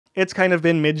It's kind of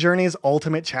been Midjourney's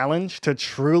ultimate challenge to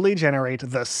truly generate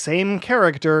the same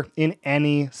character in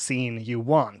any scene you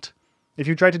want. If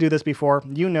you've tried to do this before,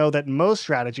 you know that most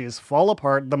strategies fall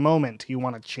apart the moment you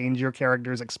want to change your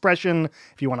character's expression,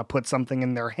 if you want to put something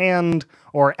in their hand,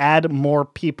 or add more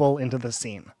people into the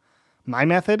scene. My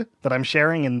method that I'm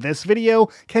sharing in this video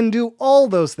can do all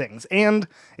those things, and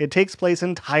it takes place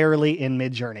entirely in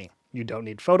Midjourney. You don't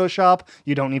need Photoshop,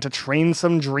 you don't need to train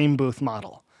some Dream Booth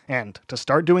model. And to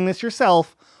start doing this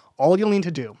yourself, all you'll need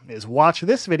to do is watch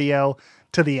this video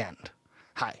to the end.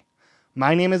 Hi,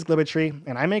 my name is Glibetry,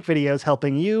 and I make videos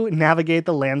helping you navigate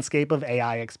the landscape of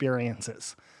AI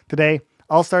experiences. Today,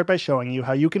 I'll start by showing you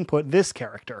how you can put this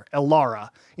character, Elara,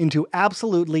 into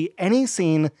absolutely any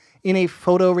scene in a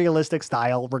photorealistic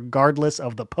style, regardless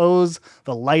of the pose,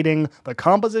 the lighting, the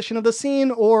composition of the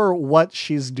scene, or what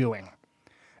she's doing.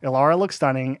 Elara looks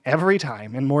stunning every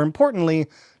time, and more importantly,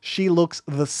 she looks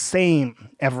the same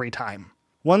every time.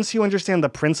 Once you understand the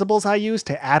principles I use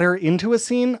to add her into a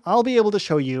scene, I'll be able to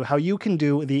show you how you can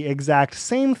do the exact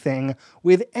same thing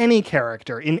with any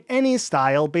character in any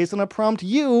style based on a prompt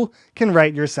you can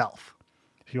write yourself.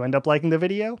 If you end up liking the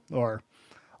video, or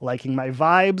liking my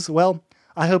vibes, well,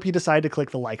 I hope you decide to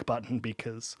click the like button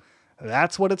because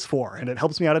that's what it's for, and it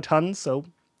helps me out a ton, so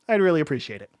I'd really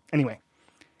appreciate it. Anyway,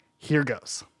 here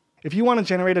goes. If you want to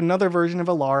generate another version of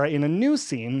Elara in a new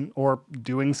scene, or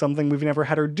doing something we've never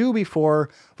had her do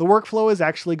before, the workflow is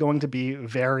actually going to be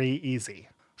very easy.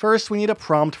 First, we need a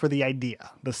prompt for the idea,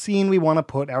 the scene we want to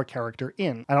put our character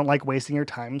in. I don't like wasting your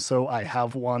time, so I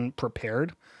have one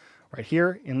prepared. Right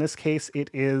here, in this case,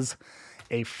 it is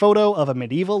a photo of a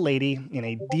medieval lady in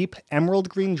a deep emerald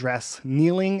green dress,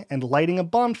 kneeling and lighting a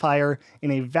bonfire in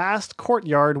a vast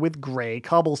courtyard with gray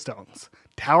cobblestones,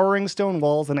 towering stone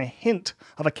walls, and a hint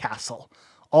of a castle,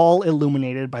 all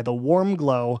illuminated by the warm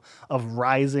glow of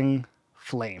rising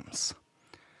flames.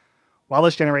 While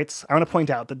this generates, I want to point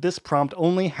out that this prompt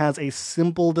only has a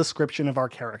simple description of our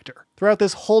character. Throughout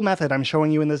this whole method I'm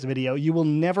showing you in this video, you will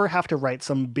never have to write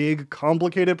some big,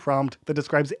 complicated prompt that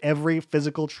describes every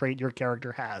physical trait your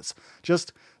character has.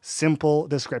 Just simple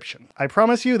description. I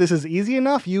promise you this is easy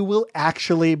enough, you will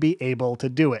actually be able to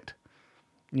do it.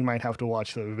 You might have to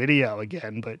watch the video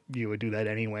again, but you would do that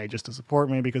anyway just to support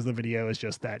me because the video is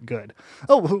just that good.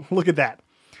 Oh, look at that.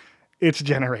 It's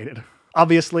generated.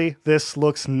 Obviously, this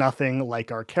looks nothing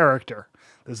like our character.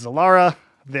 This is Elara,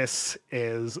 this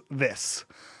is this.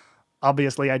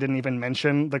 Obviously, I didn't even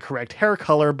mention the correct hair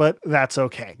color, but that's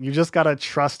okay. You just gotta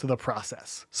trust the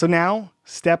process. So now,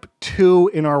 step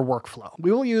 2 in our workflow.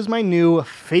 We will use my new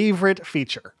favorite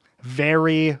feature,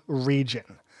 Vary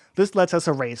Region. This lets us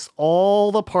erase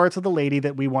all the parts of the lady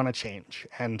that we want to change.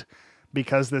 And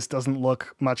because this doesn't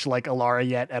look much like Elara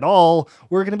yet at all,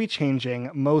 we're going to be changing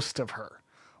most of her.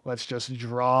 Let's just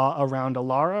draw around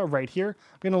Elara right here.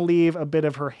 I'm going to leave a bit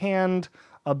of her hand,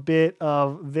 a bit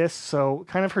of this, so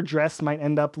kind of her dress might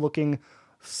end up looking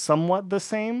somewhat the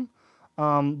same.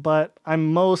 But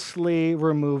I'm mostly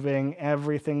removing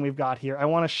everything we've got here. I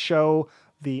want to show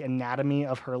the anatomy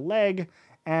of her leg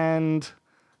and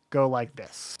go like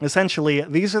this. Essentially,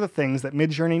 these are the things that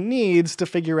Midjourney needs to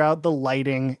figure out the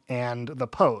lighting and the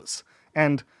pose.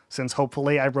 And since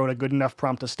hopefully I wrote a good enough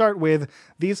prompt to start with,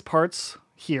 these parts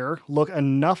here look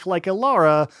enough like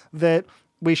Elara that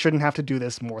we shouldn't have to do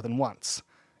this more than once.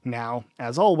 Now,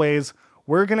 as always,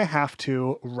 we're going to have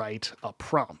to write a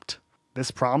prompt.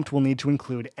 This prompt will need to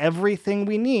include everything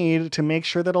we need to make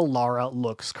sure that Elara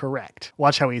looks correct.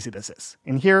 Watch how easy this is.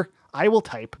 In here, I will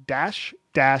type -ELARA,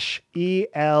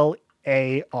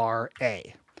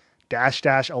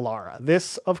 --Elara.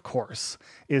 This, of course,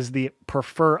 is the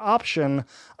prefer option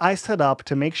I set up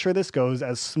to make sure this goes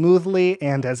as smoothly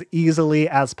and as easily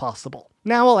as possible.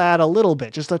 Now I'll add a little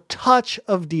bit, just a touch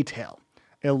of detail.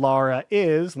 Elara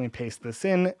is, let me paste this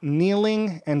in,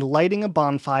 kneeling and lighting a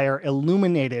bonfire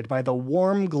illuminated by the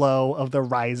warm glow of the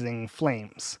rising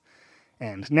flames.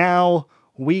 And now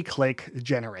we click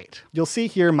generate. You'll see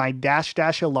here my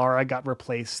 --Elara got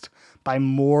replaced by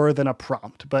more than a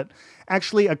prompt, but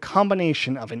actually a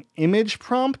combination of an image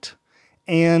prompt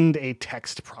and a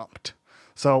text prompt.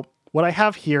 So what I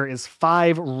have here is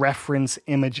 5 reference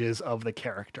images of the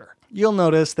character. You'll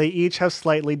notice they each have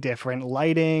slightly different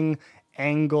lighting,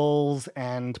 angles,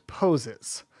 and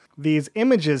poses. These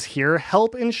images here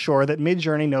help ensure that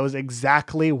Midjourney knows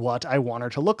exactly what I want her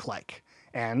to look like.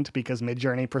 And because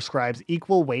Midjourney prescribes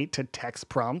equal weight to text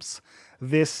prompts,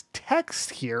 this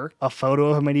text here, a photo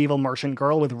of a medieval merchant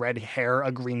girl with red hair,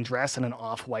 a green dress, and an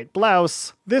off-white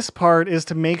blouse, this part is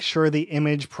to make sure the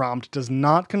image prompt does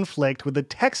not conflict with the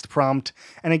text prompt,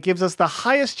 and it gives us the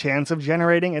highest chance of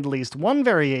generating at least one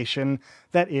variation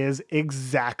that is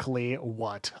exactly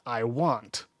what I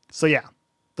want. So yeah,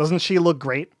 doesn't she look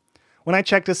great? When I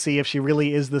check to see if she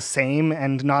really is the same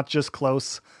and not just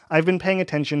close, I've been paying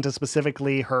attention to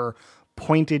specifically her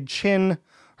pointed chin,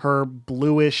 her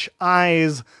bluish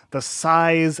eyes, the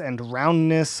size and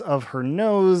roundness of her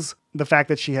nose, the fact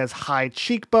that she has high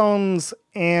cheekbones,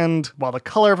 and while the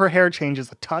color of her hair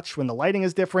changes a touch when the lighting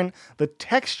is different, the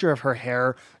texture of her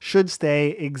hair should stay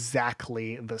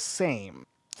exactly the same.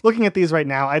 Looking at these right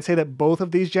now, I'd say that both of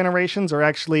these generations are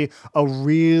actually a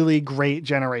really great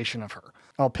generation of her.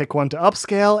 I'll pick one to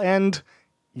upscale, and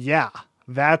yeah,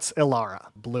 that's Elara.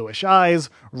 Bluish eyes,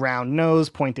 round nose,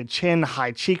 pointed chin,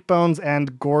 high cheekbones,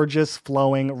 and gorgeous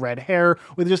flowing red hair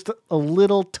with just a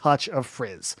little touch of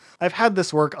frizz. I've had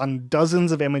this work on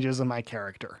dozens of images of my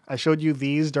character. I showed you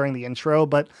these during the intro,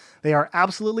 but they are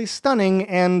absolutely stunning,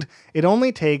 and it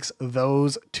only takes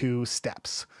those 2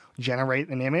 steps. Generate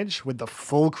an image with the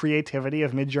full creativity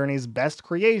of Midjourney's best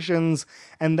creations,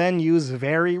 and then use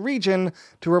Vary Region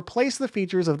to replace the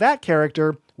features of that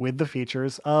character with the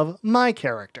features of my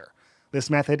character.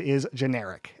 This method is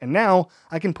generic, and now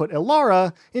I can put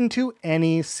Elara into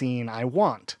any scene I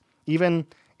want, even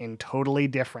in totally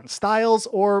different styles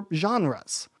or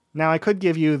genres. Now I could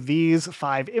give you these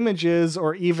 5 images,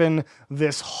 or even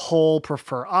this whole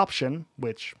prefer option,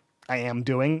 which I am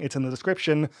doing, it's in the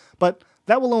description, but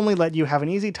that will only let you have an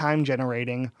easy time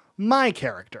generating my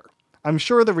character. I'm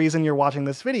sure the reason you're watching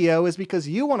this video is because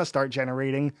you want to start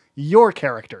generating your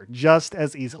character just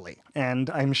as easily. And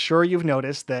I'm sure you've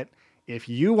noticed that if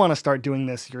you want to start doing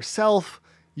this yourself,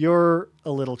 you're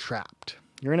a little trapped.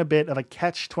 You're in a bit of a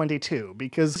catch-22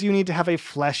 because you need to have a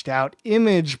fleshed out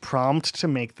image prompt to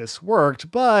make this work,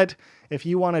 but if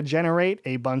you want to generate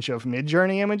a bunch of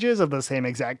Midjourney images of the same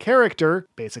exact character,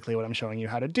 basically what I'm showing you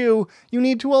how to do, you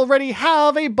need to already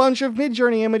have a bunch of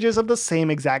Midjourney images of the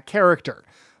same exact character.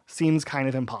 Seems kind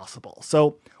of impossible.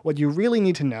 So what you really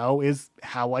need to know is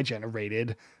how I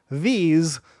generated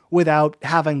these without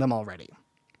having them already.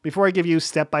 Before I give you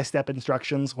step-by-step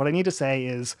instructions, what I need to say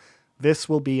is this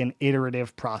will be an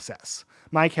iterative process.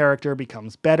 My character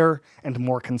becomes better and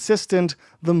more consistent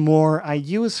the more I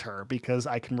use her, because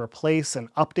I can replace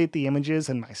and update the images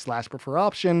in my /prefer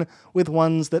option with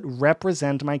ones that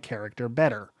represent my character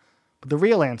better. But the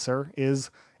real answer is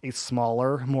a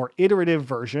smaller, more iterative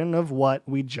version of what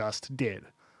we just did.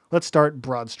 Let's start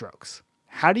broad strokes.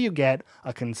 How do you get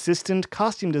a consistent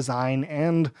costume design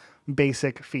and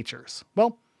basic features?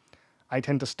 Well, I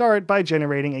tend to start by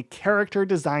generating a character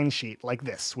design sheet like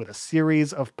this with a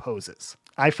series of poses.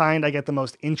 I find I get the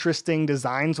most interesting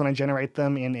designs when I generate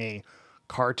them in a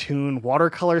cartoon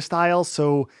watercolor style,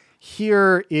 so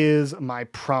here is my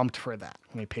prompt for that.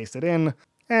 Let me paste it in,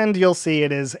 and you'll see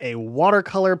it is a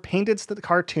watercolor painted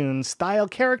cartoon style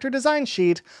character design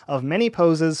sheet of many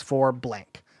poses for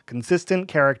blank. Consistent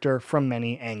character from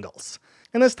many angles.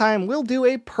 And this time, we'll do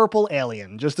a purple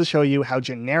alien, just to show you how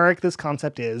generic this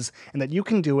concept is, and that you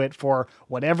can do it for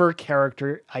whatever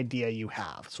character idea you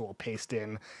have. So we'll paste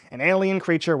in an alien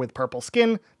creature with purple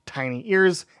skin, tiny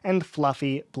ears, and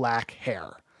fluffy black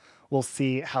hair. We'll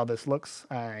see how this looks.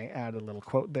 I add a little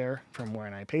quote there from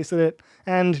where I pasted it,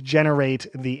 and generate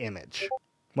the image.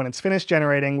 When it's finished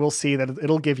generating, we'll see that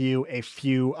it'll give you a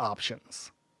few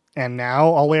options. And now,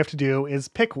 all we have to do is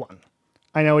pick one.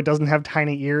 I know it doesn't have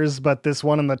tiny ears, but this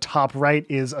one in the top right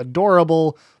is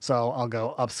adorable, so I'll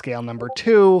go upscale number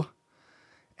 2.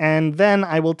 And then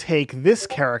I will take this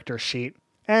character sheet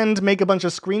and make a bunch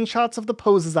of screenshots of the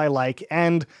poses I like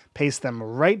and paste them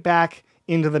right back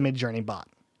into the Midjourney bot.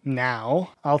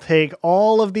 Now, I'll take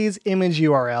all of these image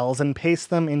URLs and paste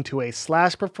them into a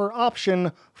 /prefer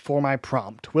option for my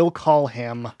prompt. We'll call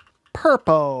him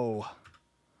Purpo.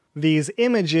 These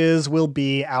images will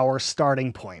be our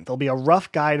starting point. They'll be a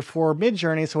rough guide for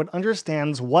Midjourney so it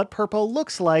understands what Purpo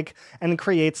looks like and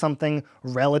creates something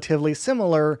relatively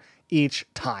similar each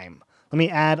time. Let me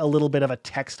add a little bit of a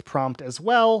text prompt as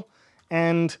well,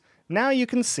 and now you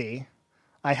can see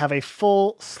I have a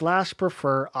full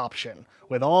 /prefer option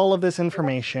with all of this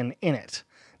information in it.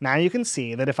 Now you can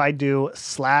see that if I do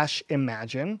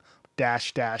 /imagine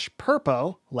 --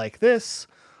 Purpo like this,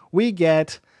 we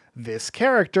get this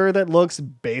character that looks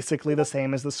basically the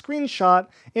same as the screenshot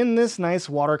in this nice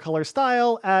watercolor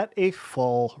style at a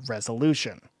full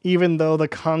resolution. Even though the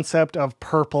concept of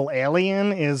purple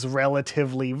alien is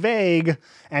relatively vague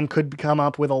and could come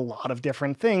up with a lot of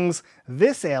different things,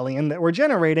 this alien that we're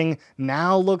generating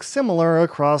now looks similar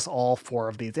across all 4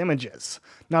 of these images.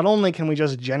 Not only can we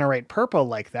just generate Purpo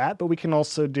like that, but we can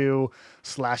also do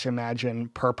 /imagine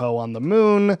Purpo on the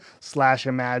moon,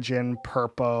 /imagine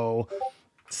Purpo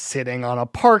sitting on a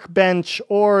park bench,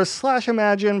 or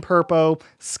 /imagine Purpo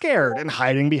scared and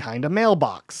hiding behind a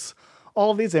mailbox.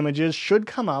 All of these images should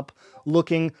come up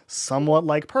looking somewhat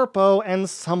like Purpo and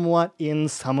somewhat in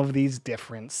some of these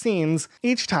different scenes.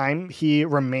 Each time he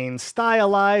remains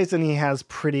stylized and he has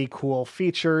pretty cool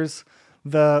features.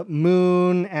 The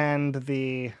moon and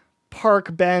the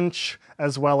park bench,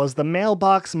 as well as the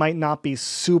mailbox, might not be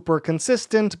super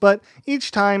consistent, but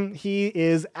each time he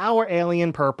is our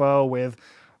alien Purpo with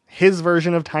his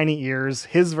version of tiny ears,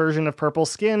 his version of purple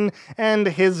skin, and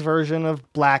his version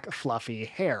of black fluffy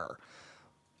hair.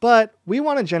 But we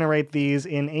want to generate these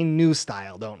in a new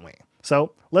style, don't we?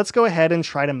 So let's go ahead and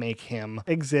try to make him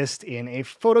exist in a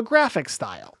photographic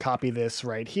style. Copy this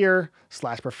right here,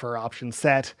 /prefer option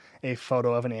set, a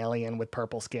photo of an alien with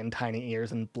purple skin, tiny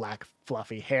ears, and black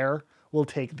fluffy hair. We'll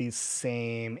take these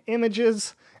same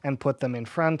images and put them in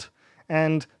front.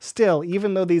 And still,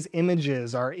 even though these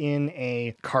images are in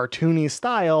a cartoony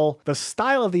style, the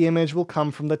style of the image will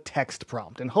come from the text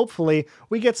prompt. And hopefully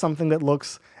we get something that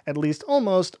looks at least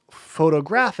almost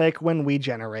photographic when we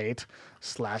generate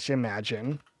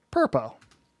 /imagine Purpo.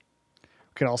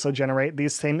 We can also generate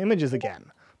these same images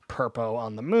again. Purpo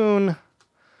on the moon,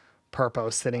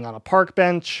 Purpo sitting on a park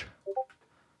bench,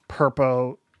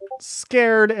 Purpo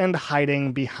scared and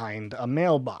hiding behind a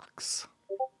mailbox.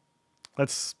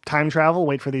 Let's time travel,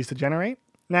 wait for these to generate.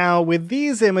 Now, with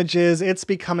these images, it's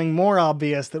becoming more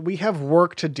obvious that we have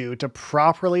work to do to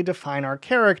properly define our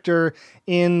character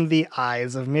in the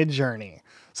eyes of Midjourney.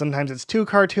 Sometimes it's too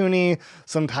cartoony,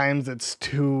 sometimes it's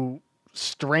too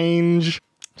strange,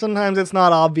 sometimes it's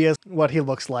not obvious what he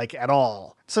looks like at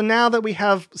all. So now that we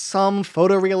have some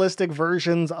photorealistic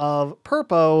versions of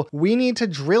Purpo, we need to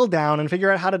drill down and figure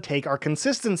out how to take our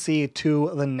consistency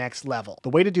to the next level. The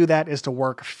way to do that is to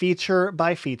work feature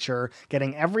by feature,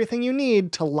 getting everything you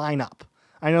need to line up.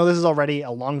 I know this is already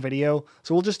a long video,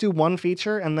 so we'll just do one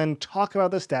feature and then talk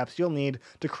about the steps you'll need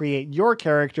to create your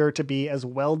character to be as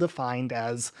well defined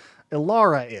as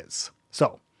Elara is.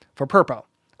 So, for Purpo,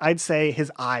 I'd say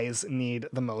his eyes need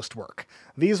the most work.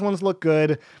 These ones look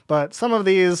good, but some of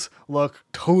these look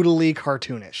totally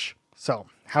cartoonish. So,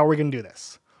 how are we gonna do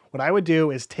this? What I would do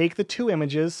is take the 2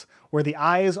 images where the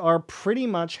eyes are pretty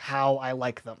much how I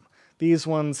like them. These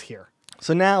ones here.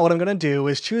 So now what I'm gonna do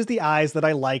is choose the eyes that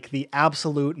I like the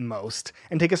absolute most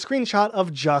and take a screenshot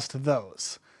of just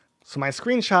those. So my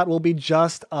screenshot will be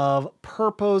just of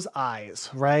Purpo's eyes,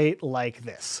 right like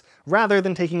this, rather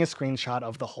than taking a screenshot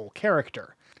of the whole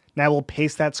character. Now we'll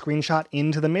paste that screenshot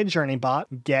into the Midjourney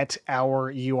bot, get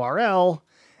our URL,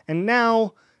 and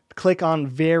now click on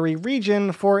Vary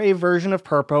Region for a version of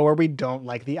Purpo where we don't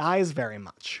like the eyes very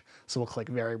much. So we'll click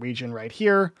Vary Region right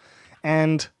here,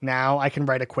 and now I can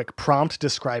write a quick prompt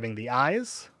describing the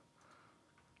eyes,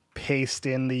 paste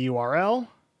in the URL,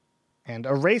 and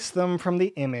erase them from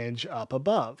the image up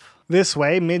above. This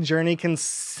way, Midjourney can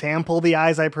sample the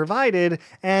eyes I provided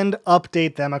and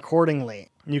update them accordingly.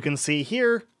 You can see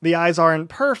here, the eyes aren't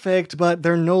perfect, but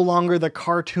they're no longer the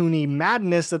cartoony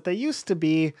madness that they used to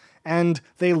be, and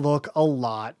they look a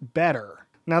lot better.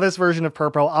 Now this version of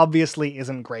Purpo obviously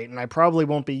isn't great, and I probably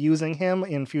won't be using him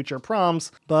in future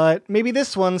prompts, but maybe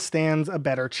this one stands a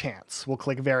better chance. We'll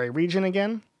click Vary Region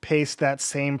again, paste that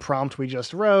same prompt we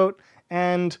just wrote,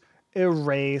 and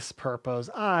erase Purpo's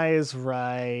eyes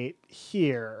right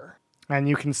here. And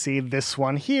you can see this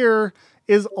one here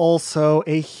is also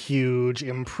a huge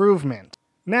improvement.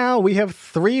 Now we have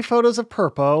 3 photos of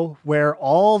Purpo where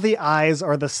all the eyes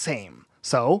are the same.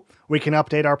 So we can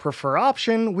update our prefer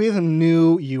option with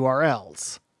new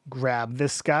URLs. Grab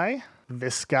this guy,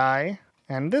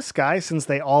 and this guy, since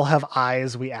they all have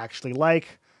eyes we actually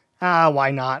like.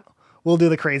 Why not? We'll do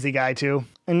the crazy guy too.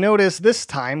 And notice this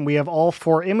time we have all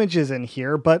 4 images in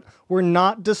here, but we're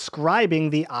not describing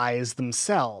the eyes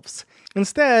themselves.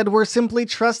 Instead, we're simply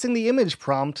trusting the image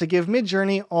prompt to give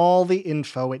Midjourney all the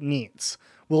info it needs.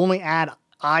 We'll only add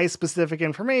eye-specific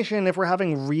information if we're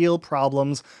having real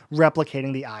problems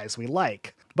replicating the eyes we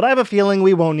like. But I have a feeling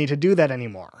we won't need to do that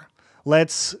anymore.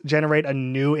 Let's generate a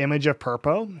new image of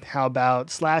Purpo. How about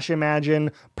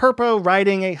 /imagine Purpo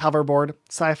riding a hoverboard,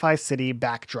 sci-fi city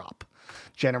backdrop.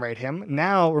 generate him.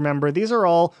 Now, remember, these are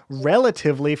all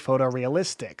relatively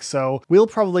photorealistic, so we'll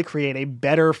probably create a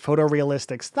better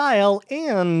photorealistic style,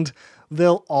 and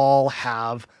they'll all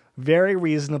have very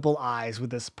reasonable eyes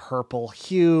with this purple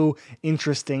hue,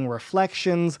 interesting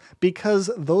reflections,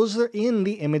 because those are in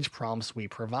the image prompts we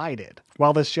provided.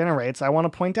 While this generates, I want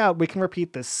to point out we can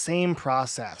repeat the same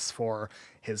process for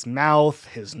his mouth,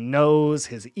 his nose,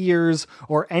 his ears,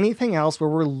 or anything else where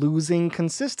we're losing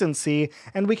consistency,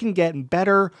 and we can get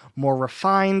better, more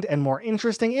refined, and more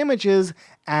interesting images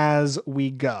as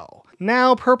we go.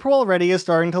 Now, Purpo already is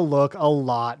starting to look a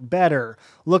lot better.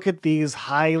 Look at these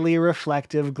highly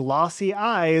reflective, glossy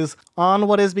eyes on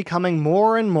what is becoming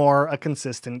more and more a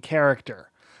consistent character.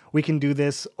 We can do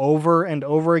this over and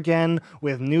over again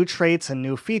with new traits and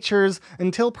new features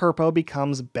until Purpo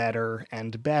becomes better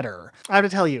and better. I have to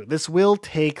tell you, this will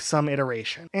take some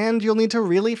iteration, and you'll need to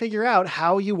really figure out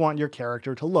how you want your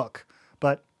character to look.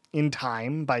 But in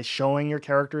time, by showing your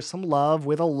character some love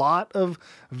with a lot of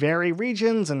vary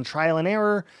regions and trial and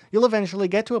error, you'll eventually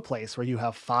get to a place where you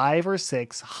have 5 or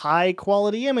 6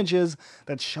 high-quality images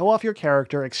that show off your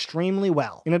character extremely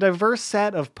well, in a diverse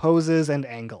set of poses and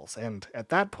angles, and at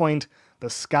that point, the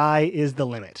sky is the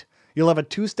limit. You'll have a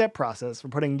 2-step process for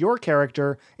putting your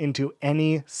character into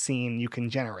any scene you can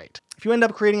generate. If you end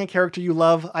up creating a character you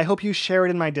love, I hope you share it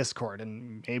in my Discord,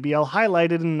 and maybe I'll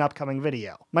highlight it in an upcoming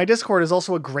video. My Discord is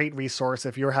also a great resource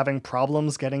if you're having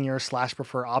problems getting your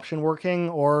 /prefer option working,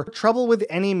 or trouble with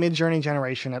any Midjourney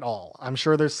generation at all. I'm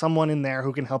sure there's someone in there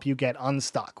who can help you get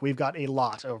unstuck. We've got a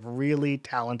lot of really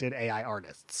talented AI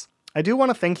artists. I do want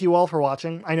to thank you all for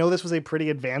watching. I know this was a pretty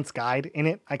advanced guide. In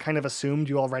it, I kind of assumed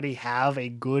you already have a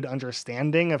good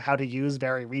understanding of how to use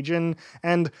Vary Region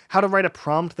and how to write a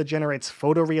prompt that generates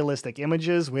photorealistic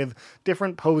images with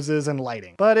different poses and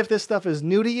lighting. But if this stuff is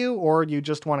new to you, or you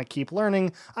just want to keep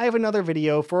learning, I have another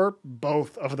video for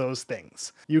both of those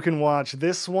things. You can watch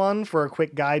this one for a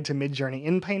quick guide to Midjourney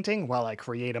inpainting while I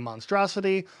create a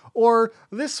monstrosity, or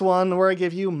this one where I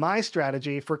give you my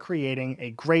strategy for creating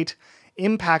a great,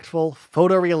 impactful,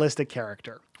 photorealistic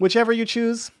character. Whichever you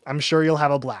choose, I'm sure you'll have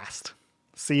a blast.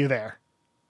 See you there.